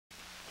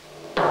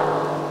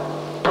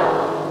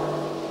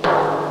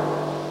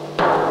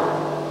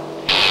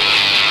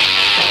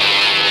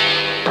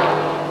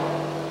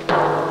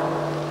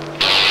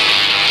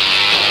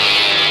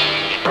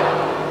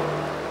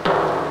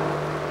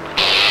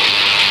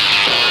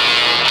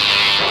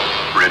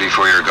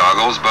for your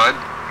goggles, Bud?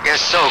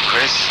 Guess so,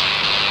 Chris.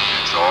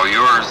 It's all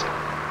yours.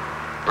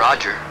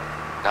 Roger.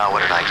 Now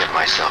what did I get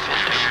myself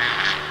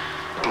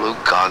into? Blue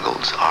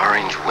goggles,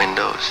 orange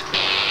windows.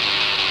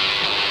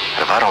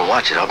 And if I don't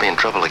watch it, I'll be in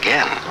trouble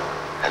again.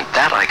 And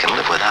that I can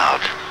live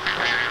without.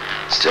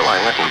 Still, I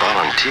went and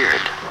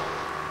volunteered.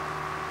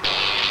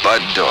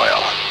 Bud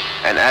Doyle,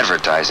 an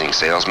advertising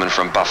salesman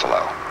from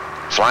Buffalo,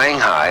 flying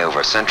high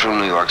over central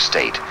New York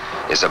State,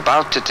 is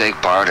about to take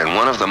part in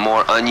one of the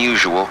more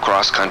unusual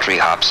cross-country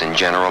hops in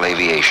general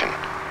aviation.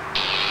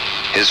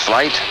 His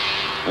flight,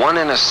 one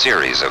in a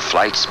series of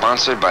flights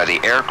sponsored by the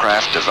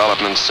Aircraft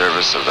Development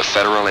Service of the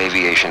Federal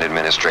Aviation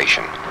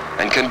Administration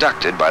and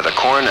conducted by the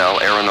Cornell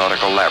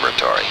Aeronautical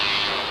Laboratory.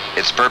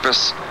 Its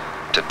purpose,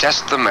 to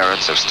test the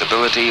merits of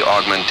stability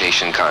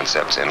augmentation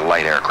concepts in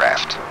light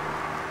aircraft.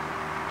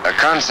 A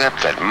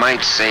concept that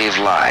might save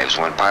lives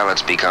when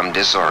pilots become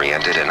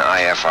disoriented in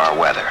IFR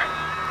weather.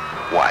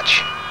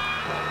 Watch.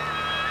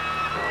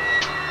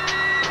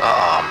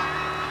 Uh-oh.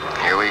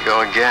 Here we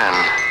go again.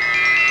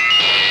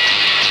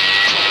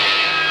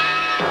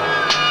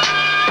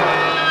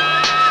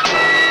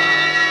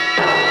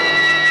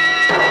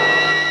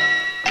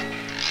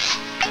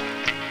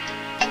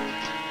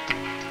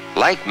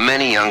 Like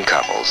many young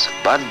couples,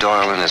 Bud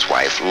Doyle and his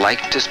wife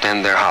liked to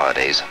spend their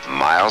holidays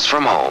miles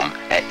from home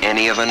at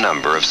any of a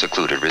number of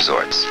secluded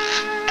resorts.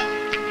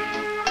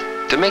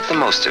 To make the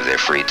most of their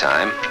free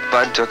time,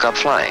 Bud took up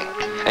flying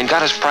and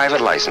got his private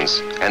license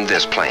and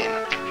this plane.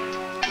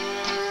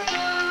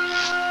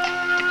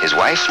 His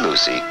wife,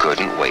 Lucy,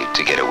 couldn't wait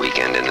to get a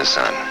weekend in the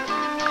sun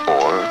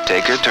or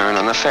take her turn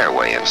on the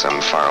fairway in some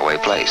faraway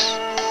place.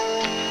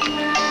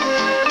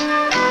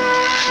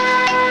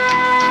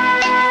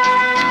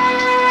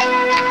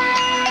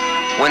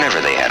 Whenever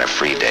they had a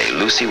free day,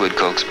 Lucy would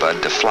coax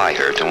Bud to fly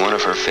her to one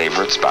of her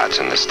favorite spots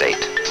in the state.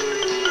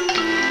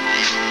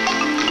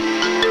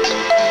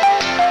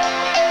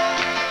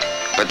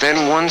 But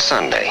then one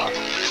Sunday,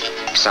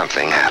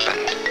 something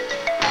happened.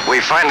 We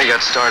finally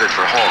got started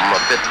for home a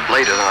bit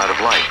later than I'd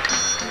have liked.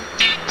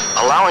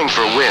 Allowing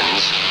for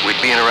winds,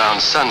 we'd be in around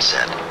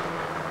sunset.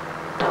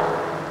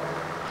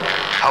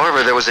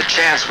 However, there was a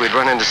chance we'd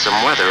run into some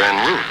weather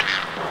en route.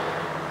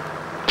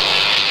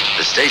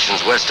 The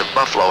stations west of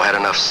Buffalo had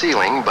enough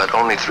ceiling, but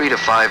only 3 to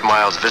 5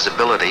 miles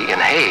visibility in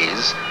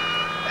haze,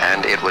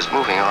 and it was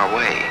moving our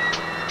way.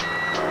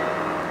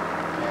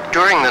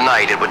 During the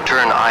night, it would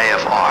turn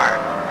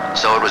IFR,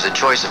 so it was a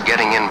choice of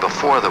getting in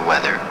before the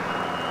weather,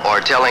 or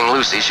telling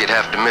Lucy she'd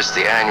have to miss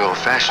the annual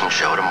fashion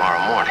show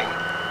tomorrow morning.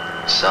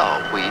 So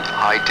we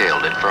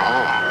hightailed it for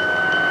home.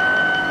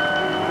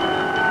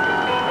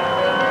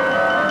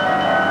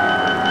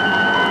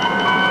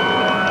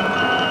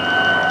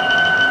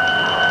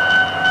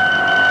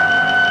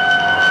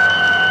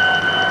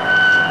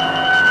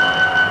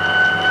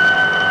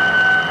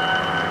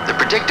 The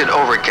predicted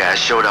overcast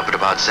showed up at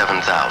about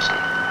 7,000,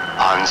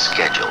 on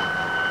schedule.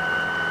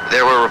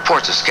 There were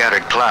reports of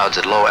scattered clouds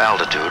at low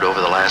altitude over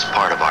the last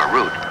part of our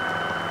route.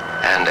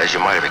 And as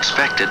you might have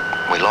expected,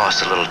 we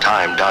lost a little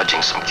time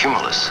dodging some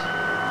cumulus.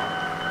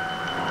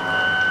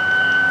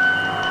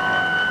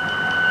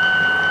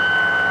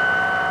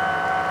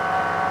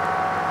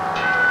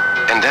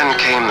 And then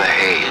came the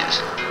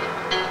haze.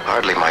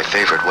 Hardly my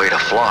favorite way to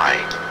fly.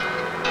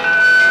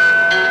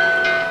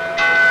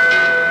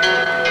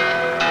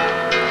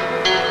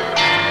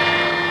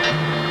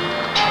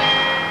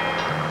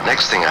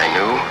 Next thing I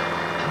knew,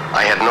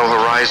 I had no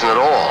horizon at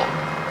all.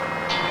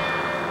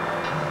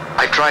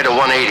 I tried a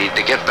 180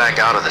 to get back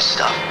out of the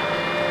stuff.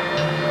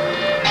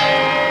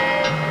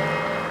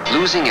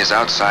 Losing his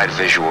outside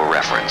visual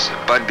reference,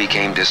 Bud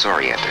became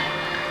disoriented,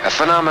 a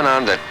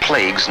phenomenon that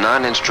plagues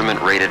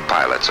non-instrument rated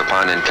pilots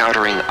upon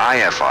encountering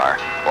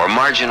IFR or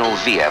marginal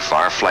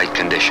VFR flight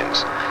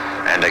conditions,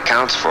 and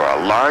accounts for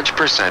a large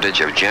percentage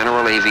of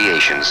general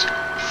aviation's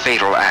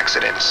fatal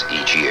accidents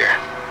each year.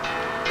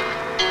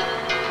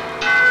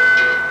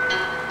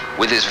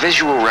 With his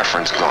visual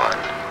reference gone,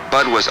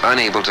 Bud was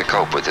unable to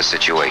cope with the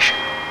situation.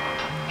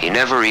 He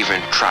never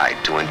even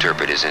tried to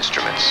interpret his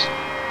instruments.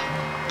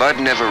 Bud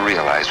never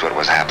realized what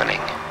was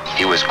happening.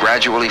 He was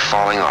gradually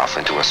falling off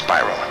into a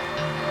spiral.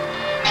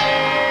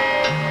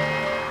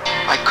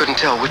 I couldn't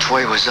tell which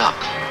way was up.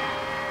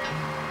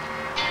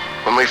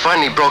 When we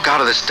finally broke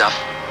out of the stuff,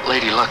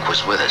 Lady Luck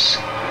was with us.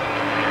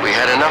 We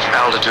had enough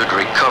altitude to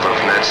recover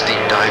from that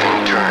steep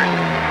diving turn,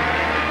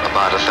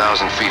 about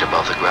 1,000 feet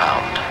above the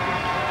ground.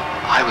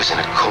 I was in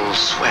a cold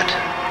sweat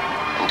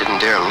and didn't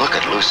dare look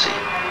at Lucy.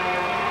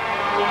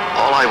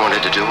 All I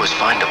wanted to do was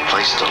find a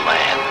place to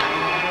land.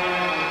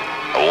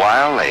 A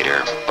while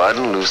later, Bud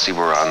and Lucy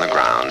were on the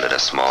ground at a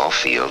small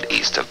field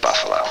east of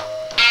Buffalo.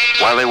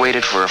 While they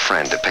waited for a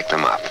friend to pick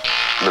them up,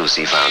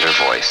 Lucy found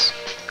her voice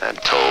and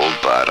told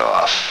Bud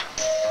off.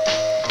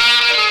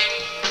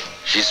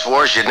 She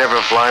swore she'd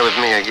never fly with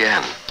me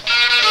again.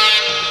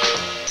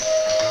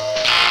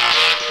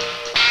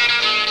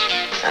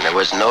 And there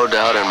was no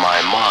doubt in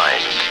my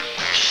mind,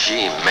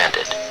 she meant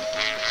it.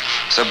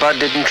 So Bud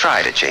didn't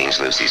try to change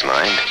Lucy's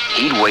mind.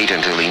 He'd wait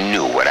until he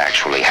knew what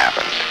actually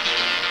happened.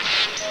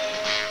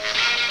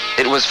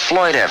 It was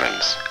Floyd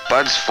Evans,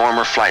 Bud's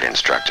former flight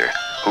instructor,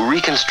 who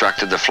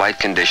reconstructed the flight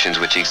conditions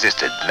which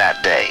existed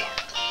that day.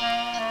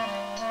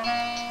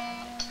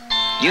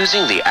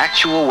 Using the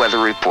actual weather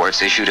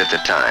reports issued at the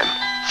time,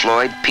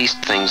 Floyd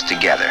pieced things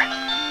together.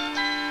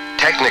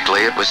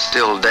 Technically, it was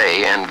still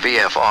day and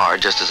VFR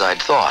just as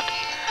I'd thought,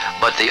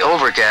 but the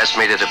overcast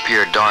made it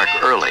appear dark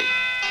early,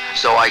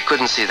 so I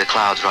couldn't see the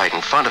clouds right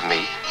in front of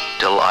me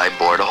till I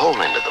bored a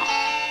hole into them.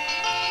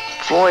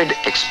 Floyd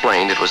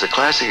explained it was a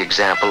classic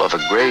example of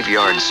a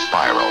graveyard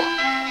spiral,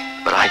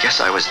 but I guess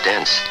I was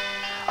dense.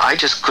 I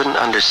just couldn't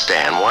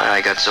understand why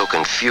I got so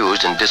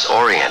confused and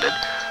disoriented,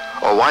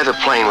 or why the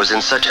plane was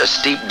in such a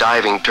steep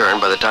diving turn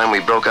by the time we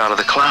broke out of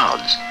the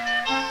clouds.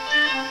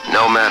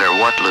 No matter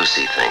what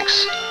Lucy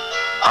thinks,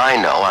 I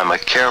know I'm a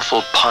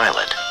careful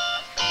pilot.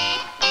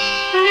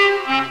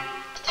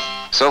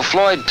 So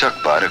Floyd took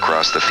Bud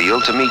across the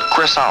field to meet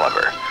Chris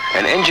Oliver,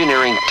 an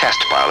engineering test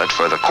pilot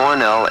for the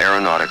Cornell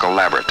Aeronautical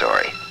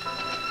Laboratory.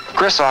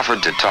 Chris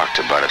offered to talk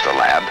to Bud at the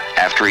lab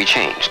after he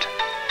changed.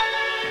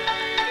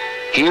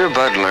 Here,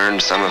 Bud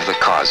learned some of the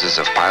causes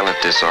of pilot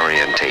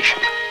disorientation,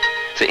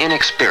 the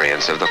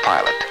inexperience of the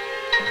pilot,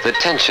 the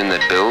tension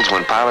that builds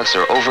when pilots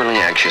are overly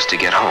anxious to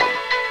get home,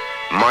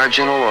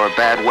 marginal or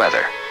bad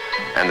weather,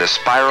 and the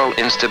spiral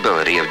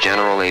instability of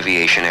general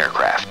aviation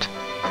aircraft.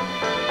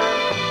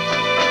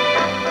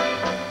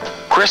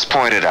 Chris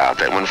pointed out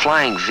that when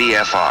flying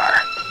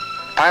VFR,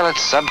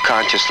 pilots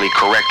subconsciously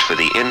correct for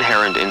the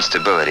inherent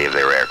instability of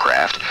their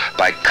aircraft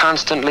by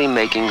constantly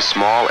making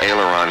small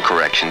aileron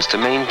corrections to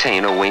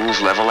maintain a wing's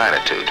level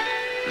attitude,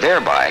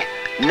 thereby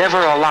never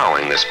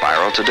allowing the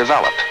spiral to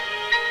develop.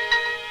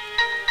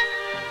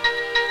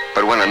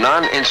 But when a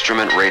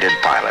non-instrument rated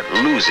pilot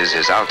loses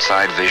his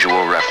outside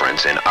visual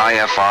reference in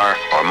IFR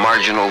or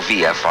marginal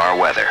VFR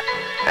weather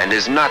and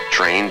is not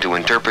trained to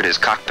interpret his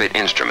cockpit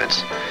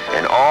instruments,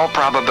 in all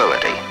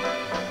probability,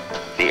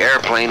 the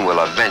airplane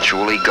will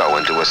eventually go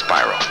into a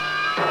spiral.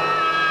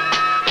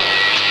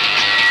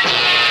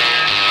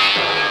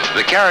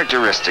 The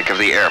characteristic of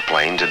the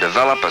airplane to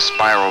develop a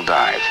spiral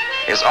dive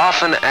is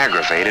often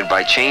aggravated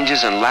by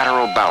changes in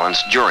lateral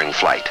balance during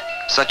flight,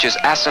 such as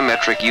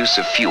asymmetric use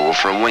of fuel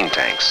from wing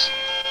tanks.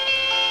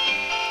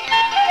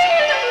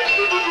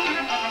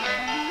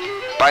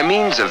 By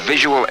means of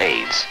visual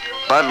aids,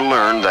 Bud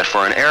learned that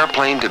for an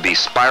airplane to be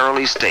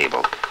spirally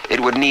stable, it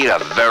would need a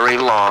very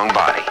long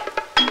body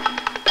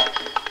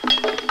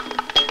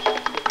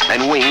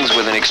and wings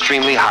with an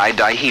extremely high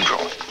dihedral.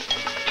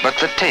 But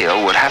the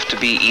tail would have to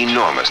be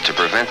enormous to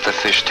prevent the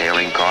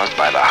fishtailing caused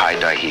by the high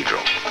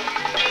dihedral.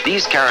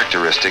 These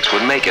characteristics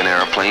would make an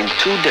airplane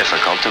too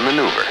difficult to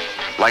maneuver,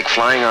 like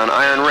flying on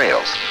iron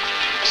rails.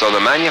 So the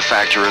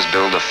manufacturers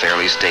build a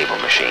fairly stable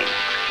machine,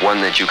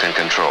 one that you can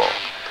control.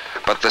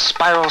 But the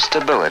spiral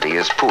stability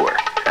is poor,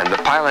 and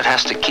the pilot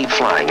has to keep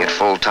flying at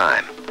full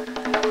time.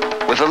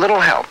 With a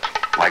little help,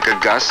 like a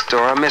gust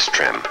or a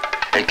mistrim,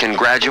 it can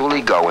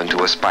gradually go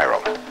into a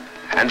spiral.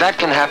 And that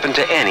can happen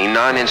to any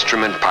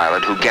non-instrument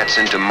pilot who gets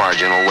into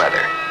marginal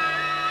weather.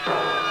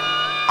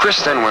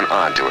 Chris then went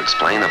on to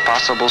explain a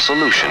possible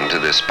solution to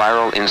this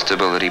spiral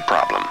instability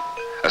problem,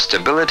 a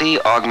stability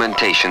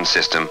augmentation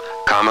system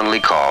commonly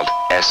called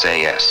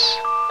SAS.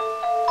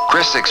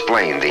 Chris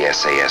explained the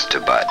SAS to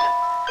Bud.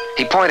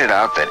 He pointed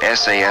out that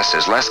SAS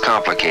is less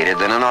complicated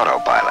than an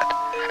autopilot,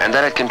 and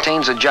that it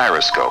contains a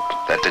gyroscope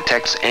that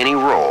detects any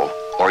roll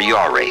or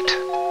yaw rate.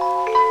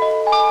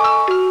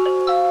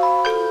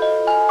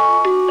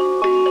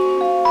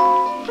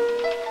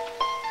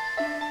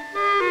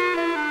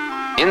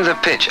 In the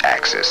pitch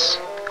axis,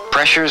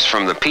 pressures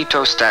from the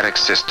pitot-static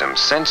system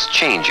sense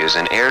changes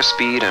in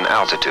airspeed and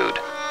altitude.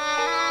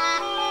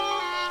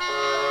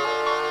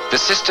 The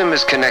system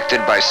is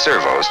connected by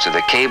servos to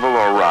the cable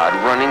or rod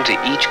running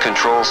to each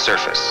control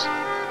surface.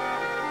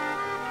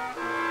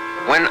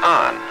 When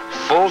on,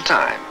 full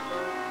time,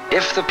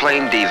 if the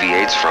plane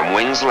deviates from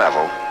wings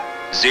level,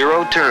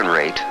 zero turn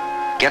rate,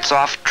 gets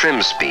off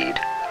trim speed,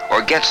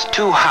 or gets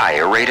too high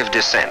a rate of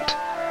descent,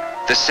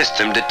 the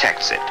system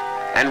detects it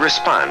and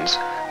responds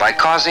by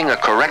causing a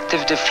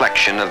corrective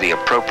deflection of the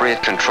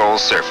appropriate control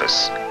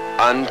surface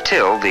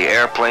until the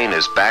airplane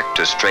is back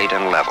to straight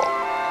and level.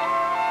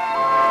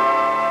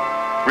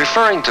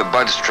 Referring to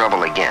Bud's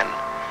trouble again,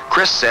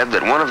 Chris said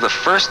that one of the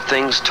first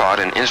things taught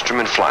in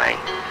instrument flying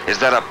is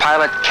that a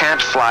pilot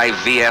can't fly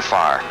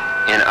VFR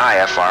in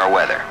IFR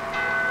weather.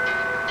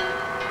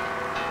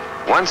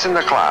 Once in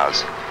the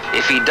clouds,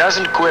 if he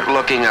doesn't quit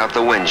looking out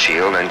the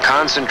windshield and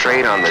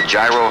concentrate on the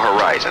gyro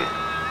horizon,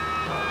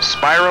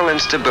 spiral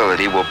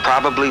instability will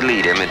probably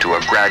lead him into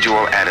a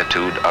gradual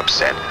attitude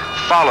upset,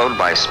 followed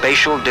by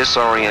spatial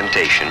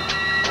disorientation,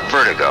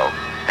 vertigo,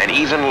 and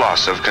even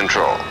loss of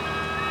control.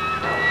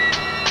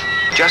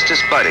 Just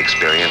as Bud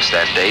experienced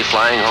that day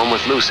flying home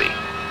with Lucy.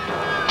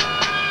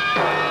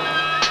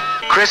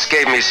 Chris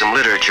gave me some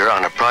literature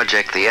on a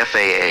project the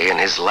FAA and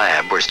his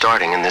lab were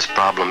starting in this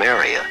problem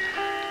area.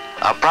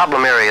 A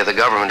problem area the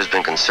government has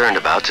been concerned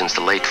about since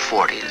the late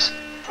 40s.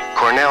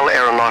 Cornell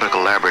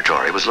Aeronautical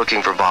Laboratory was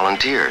looking for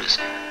volunteers,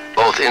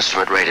 both both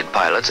instrument-rated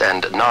pilots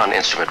and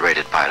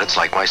non-instrument-rated pilots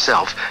like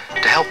myself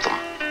to help them.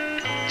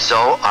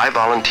 So I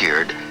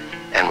volunteered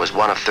and was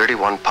one of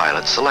 31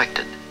 pilots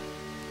selected.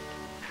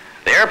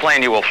 The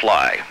airplane you will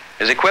fly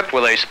is equipped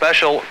with a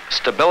special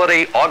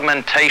stability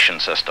augmentation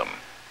system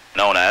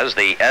known as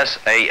the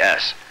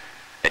SAS.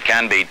 It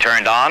can be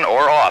turned on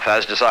or off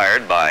as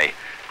desired by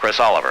Chris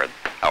Oliver,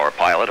 our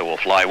pilot who will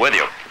fly with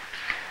you.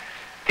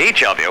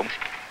 Each of you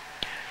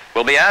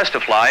will be asked to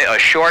fly a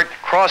short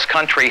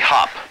cross-country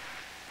hop.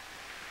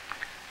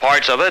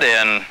 Parts of it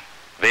in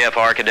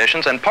VFR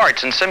conditions and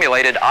parts in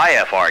simulated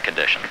IFR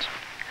conditions.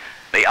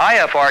 The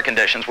IFR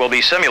conditions will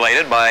be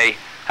simulated by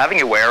having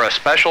you wear a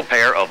special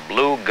pair of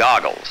blue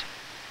goggles.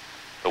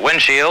 The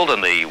windshield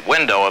and the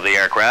window of the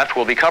aircraft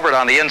will be covered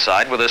on the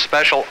inside with a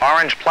special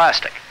orange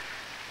plastic.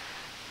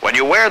 When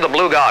you wear the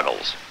blue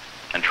goggles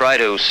and try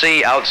to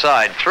see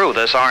outside through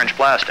this orange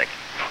plastic,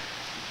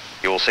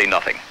 you will see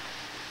nothing.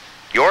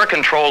 Your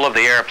control of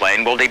the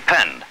airplane will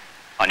depend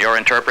on your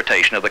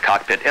interpretation of the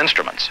cockpit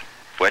instruments,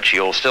 which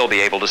you'll still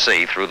be able to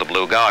see through the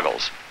blue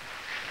goggles.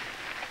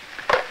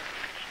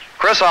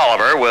 Chris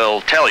Oliver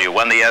will tell you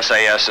when the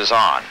SAS is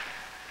on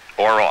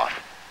or off.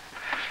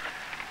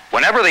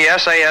 Whenever the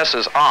SAS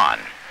is on,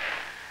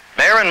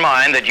 bear in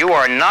mind that you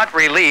are not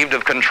relieved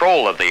of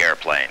control of the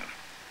airplane.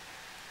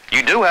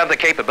 You do have the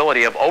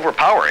capability of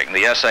overpowering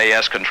the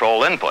SAS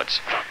control inputs.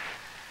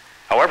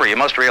 However, you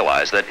must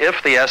realize that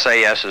if the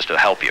SAS is to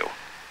help you,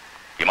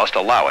 you must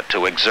allow it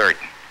to exert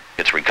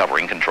its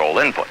recovering control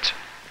inputs.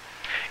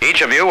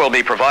 Each of you will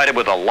be provided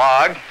with a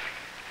log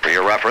for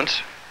your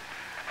reference,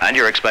 and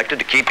you're expected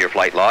to keep your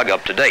flight log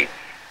up to date.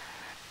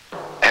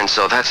 And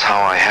so that's how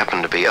I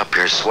happened to be up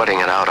here sweating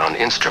it out on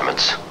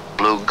instruments,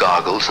 blue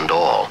goggles and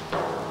all.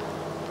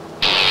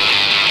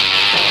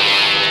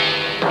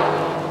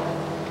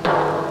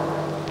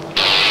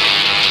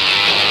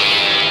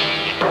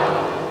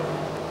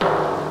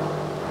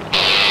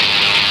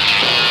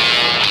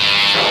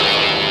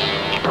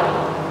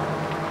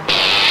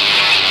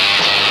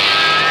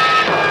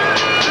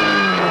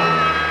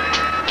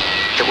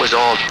 It was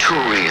all too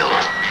real,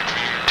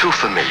 too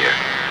familiar.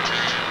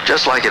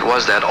 Just like it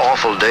was that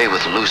awful day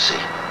with Lucy.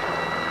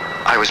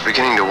 I was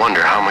beginning to wonder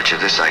how much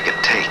of this I could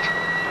take.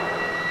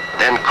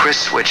 Then Chris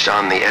switched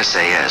on the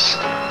SAS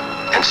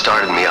and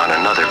started me on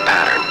another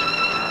pattern.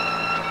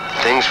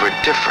 Things were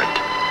different.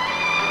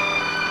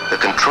 The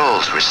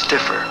controls were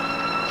stiffer.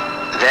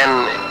 Then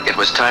it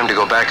was time to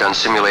go back on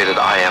simulated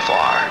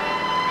IFR.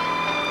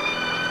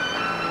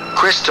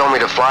 Chris told me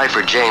to fly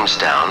for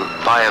Jamestown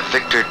via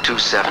Victor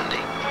 270.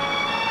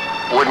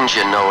 Wouldn't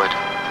you know it?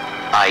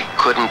 I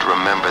couldn't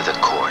remember the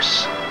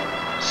course.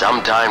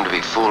 Some time to be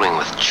fooling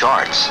with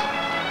charts.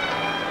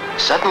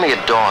 Suddenly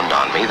it dawned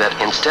on me that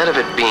instead of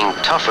it being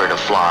tougher to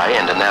fly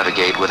and to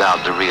navigate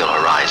without the real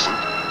horizon,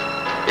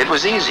 it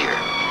was easier.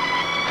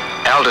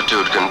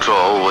 Altitude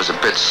control was a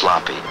bit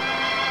sloppy,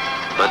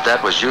 but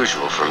that was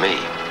usual for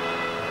me.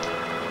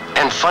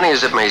 And funny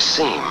as it may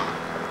seem,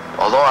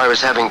 although I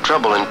was having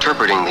trouble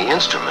interpreting the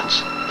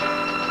instruments,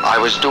 I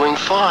was doing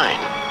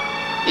fine,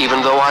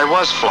 even though I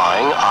was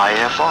flying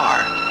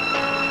IFR.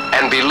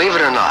 And believe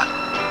it or not,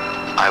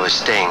 I was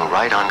staying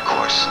right on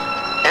course.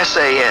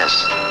 SAS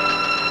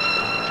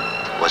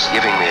was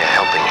giving me a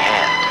helping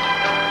hand.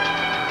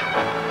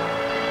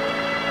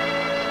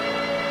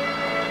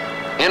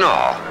 In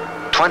all,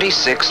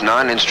 26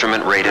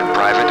 non-instrument rated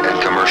private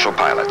and commercial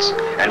pilots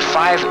and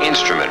 5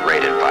 instrument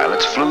rated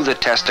pilots flew the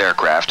test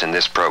aircraft in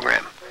this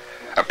program.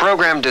 A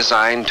program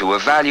designed to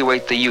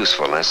evaluate the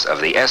usefulness of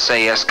the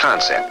SAS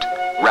concept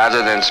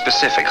rather than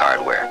specific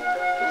hardware.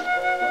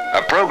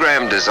 A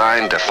program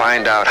designed to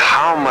find out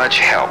how much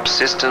help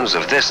systems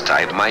of this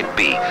type might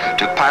be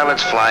to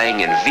pilots flying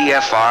in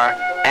VFR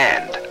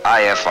and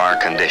IFR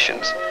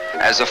conditions,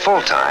 as a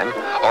full-time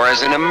or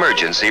as an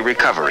emergency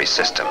recovery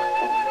system.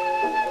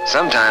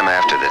 Sometime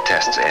after the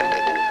tests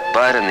ended,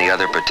 Bud and the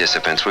other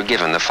participants were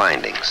given the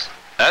findings.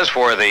 As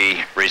for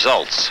the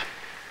results,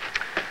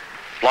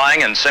 flying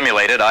in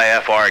simulated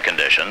IFR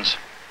conditions,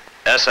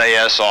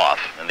 SAS off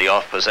in the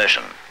off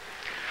position,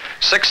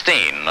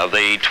 16 of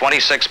the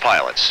 26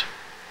 pilots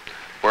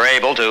were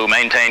able to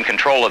maintain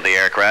control of the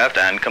aircraft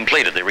and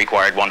completed the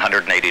required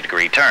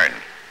 180-degree turn.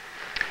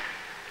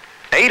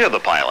 8 of the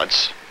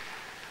pilots,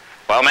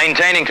 while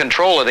maintaining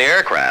control of the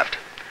aircraft,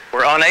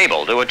 were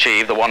unable to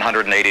achieve the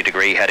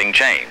 180-degree heading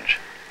change.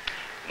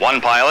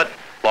 1 pilot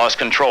lost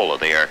control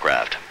of the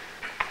aircraft.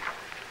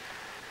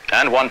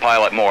 And 1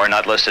 pilot more,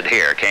 not listed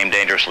here, came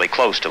dangerously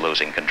close to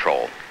losing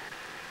control.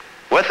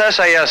 With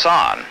SAS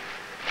on,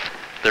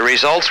 the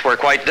results were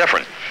quite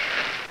different.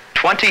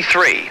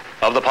 23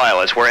 of the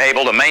pilots were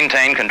able to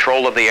maintain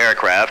control of the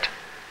aircraft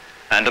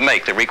and to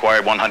make the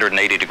required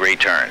 180-degree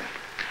turn.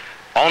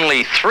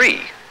 Only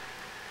 3,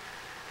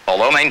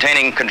 although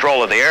maintaining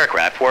control of the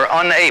aircraft, were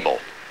unable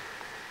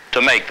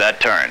to make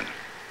that turn.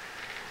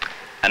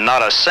 And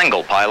not a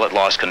single pilot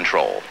lost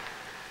control.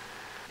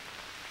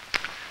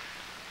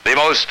 The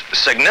most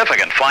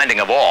significant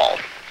finding of all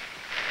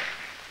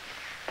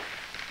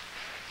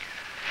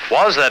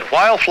was that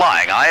while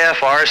flying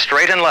IFR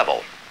straight and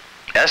level,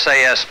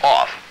 SAS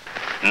off,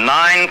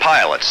 9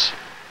 pilots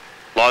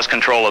lost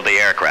control of the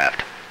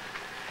aircraft.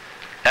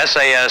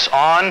 SAS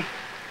on,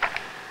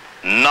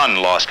 none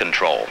lost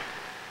control.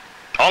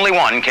 Only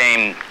one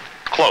came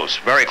close,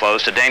 very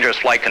close to dangerous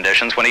flight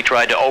conditions when he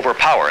tried to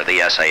overpower the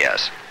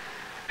SAS.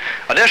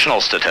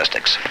 Additional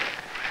statistics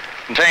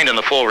contained in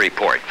the full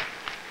report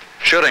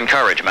should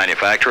encourage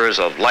manufacturers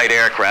of light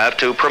aircraft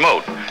to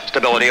promote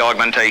stability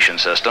augmentation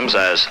systems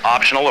as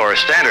optional or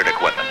standard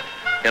equipment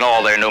in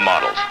all their new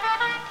models.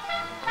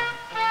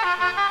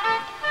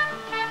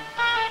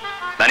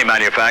 Many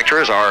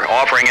manufacturers are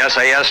offering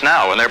SAS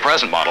now in their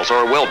present models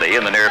or will be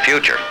in the near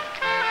future.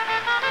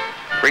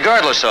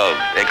 Regardless of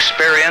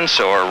experience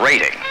or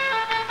rating,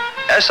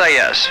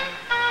 SAS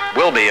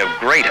will be of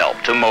great help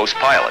to most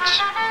pilots.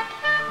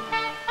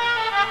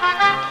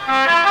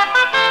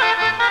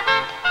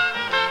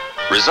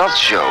 Results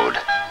showed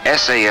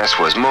SAS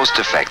was most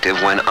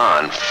effective when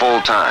on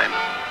full-time.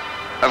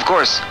 Of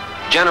course,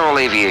 general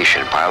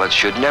aviation pilots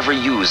should never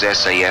use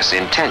SAS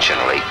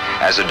intentionally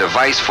as a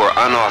device for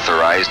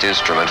unauthorized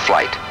instrument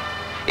flight.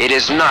 It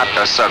is not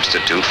a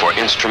substitute for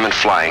instrument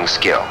flying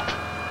skill.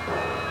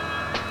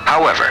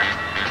 However,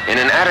 in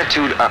an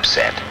attitude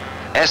upset,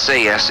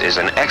 SAS is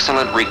an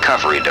excellent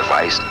recovery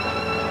device,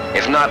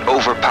 if not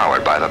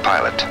overpowered by the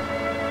pilot.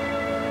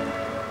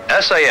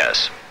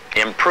 SAS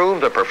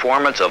improved the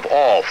performance of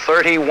all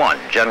 31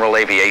 general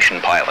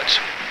aviation pilots.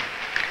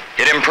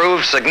 It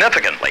improved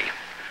significantly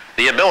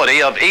the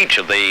ability of each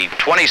of the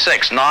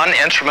 26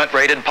 non-instrument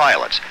rated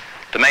pilots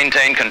to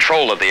maintain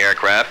control of the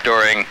aircraft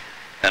during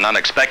an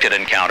unexpected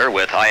encounter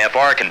with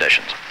IFR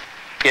conditions.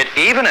 It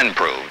even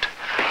improved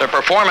the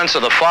performance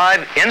of the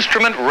 5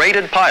 instrument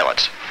rated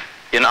pilots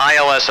in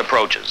ILS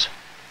approaches.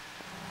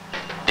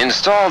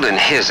 Installed in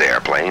his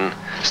airplane,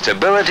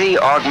 stability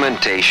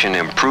augmentation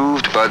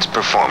improved Bud's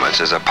performance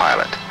as a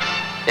pilot.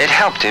 It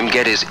helped him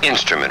get his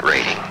instrument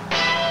rating,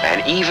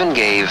 and even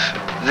gave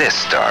this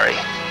story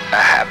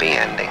a happy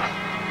ending.